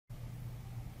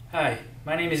Hi,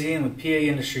 my name is Ian with PA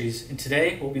Industries, and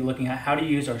today we'll be looking at how to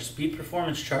use our speed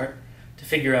performance chart to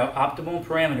figure out optimal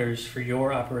parameters for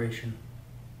your operation.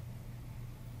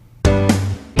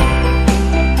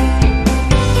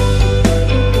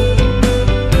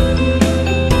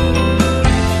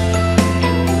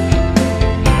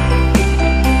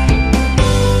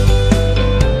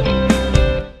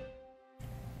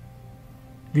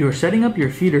 If you are setting up your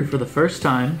feeder for the first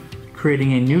time,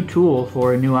 creating a new tool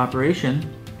for a new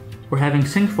operation, or having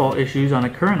sync fault issues on a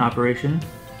current operation,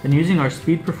 then using our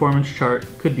speed performance chart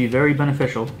could be very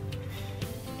beneficial.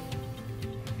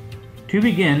 To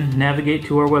begin, navigate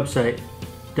to our website,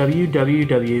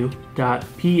 www.pa.com.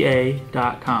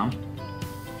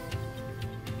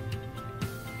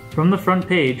 From the front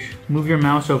page, move your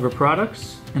mouse over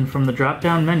Products, and from the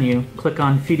drop-down menu, click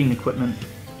on Feeding Equipment.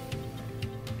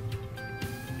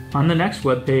 On the next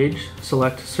web page,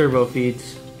 select Servo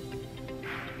Feeds.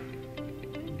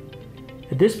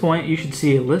 At this point, you should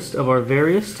see a list of our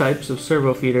various types of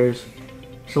servo feeders.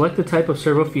 Select the type of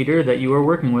servo feeder that you are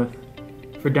working with.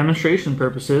 For demonstration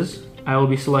purposes, I will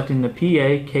be selecting the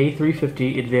PA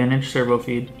K350 Advantage servo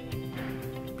feed.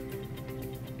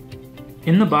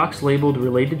 In the box labeled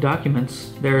Related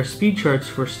Documents, there are speed charts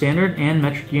for standard and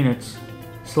metric units.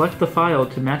 Select the file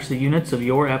to match the units of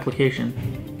your application.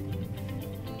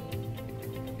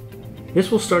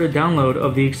 This will start a download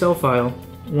of the Excel file.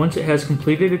 Once it has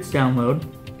completed its download,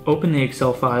 open the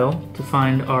Excel file to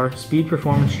find our speed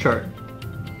performance chart.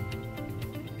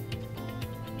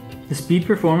 The speed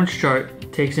performance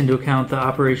chart takes into account the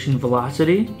operation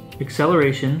velocity,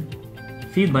 acceleration,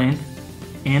 feed length,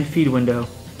 and feed window,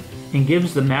 and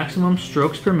gives the maximum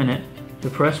strokes per minute the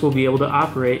press will be able to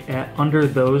operate at under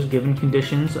those given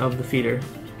conditions of the feeder.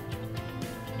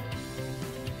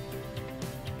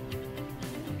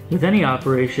 With any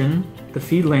operation, the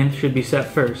feed length should be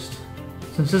set first,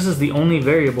 since this is the only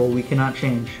variable we cannot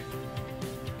change.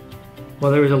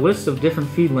 While there is a list of different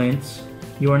feed lengths,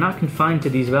 you are not confined to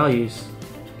these values.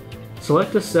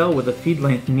 Select a cell with a feed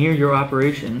length near your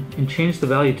operation and change the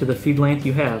value to the feed length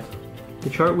you have. The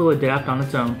chart will adapt on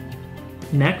its own.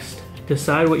 Next,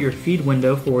 decide what your feed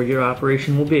window for your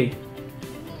operation will be.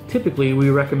 Typically, we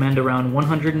recommend around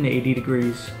 180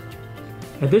 degrees.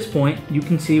 At this point, you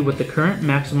can see what the current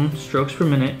maximum strokes per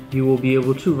minute you will be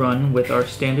able to run with our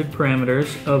standard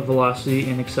parameters of velocity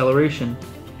and acceleration.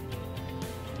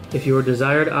 If your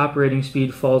desired operating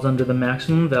speed falls under the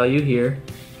maximum value here,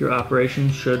 your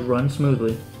operation should run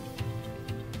smoothly.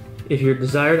 If your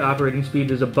desired operating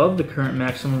speed is above the current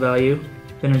maximum value,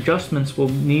 then adjustments will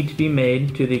need to be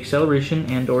made to the acceleration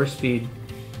and/or speed.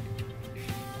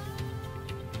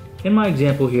 In my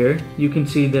example here, you can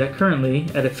see that currently,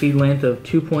 at a feed length of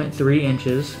 2.3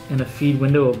 inches and a feed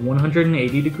window of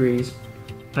 180 degrees,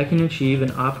 I can achieve an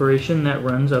operation that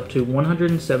runs up to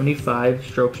 175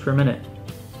 strokes per minute.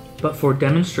 But for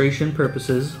demonstration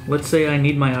purposes, let's say I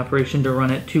need my operation to run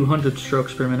at 200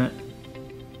 strokes per minute.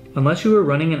 Unless you are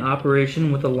running an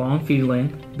operation with a long feed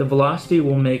length, the velocity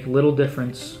will make little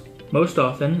difference. Most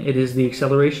often, it is the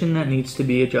acceleration that needs to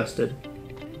be adjusted.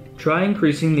 Try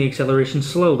increasing the acceleration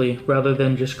slowly rather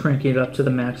than just cranking it up to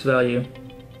the max value.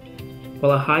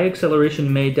 While a high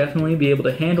acceleration may definitely be able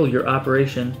to handle your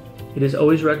operation, it is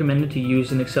always recommended to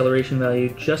use an acceleration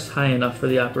value just high enough for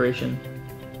the operation.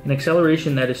 An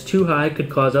acceleration that is too high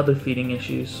could cause other feeding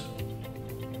issues.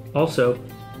 Also,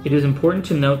 it is important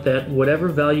to note that whatever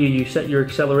value you set your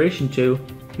acceleration to,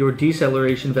 your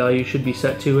deceleration value should be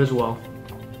set to as well.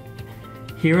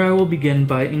 Here I will begin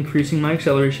by increasing my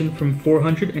acceleration from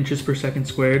 400 inches per second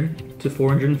squared to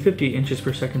 450 inches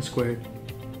per second squared.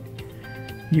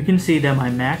 You can see that my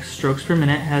max strokes per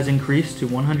minute has increased to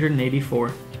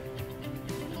 184.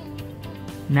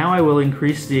 Now I will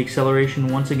increase the acceleration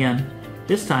once again.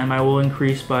 This time I will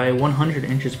increase by 100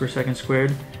 inches per second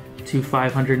squared to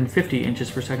 550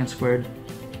 inches per second squared.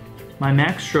 My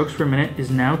max strokes per minute is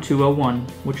now 201,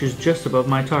 which is just above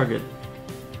my target.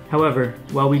 However,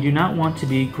 while we do not want to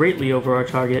be greatly over our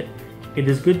target, it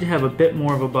is good to have a bit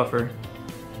more of a buffer.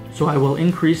 So I will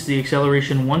increase the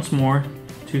acceleration once more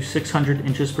to 600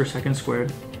 inches per second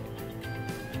squared.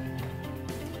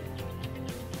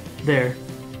 There.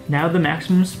 Now the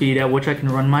maximum speed at which I can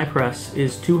run my press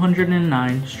is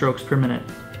 209 strokes per minute,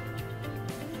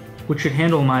 which should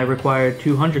handle my required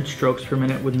 200 strokes per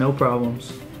minute with no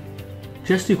problems.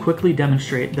 Just to quickly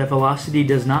demonstrate that velocity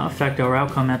does not affect our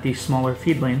outcome at these smaller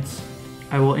feed lengths,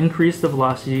 I will increase the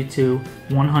velocity to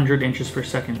 100 inches per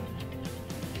second.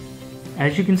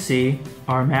 As you can see,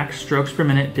 our max strokes per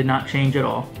minute did not change at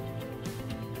all.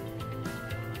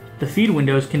 The feed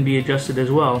windows can be adjusted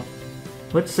as well.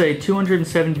 Let's say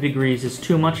 270 degrees is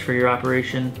too much for your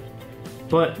operation,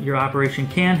 but your operation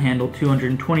can handle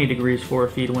 220 degrees for a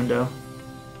feed window.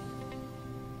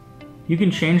 You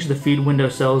can change the feed window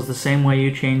cells the same way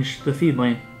you changed the feed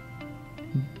lane.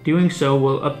 Doing so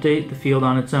will update the field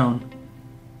on its own.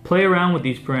 Play around with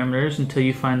these parameters until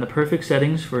you find the perfect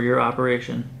settings for your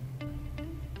operation.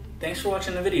 Thanks for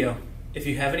watching the video. If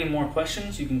you have any more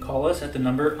questions, you can call us at the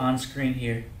number on screen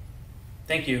here.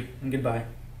 Thank you and goodbye.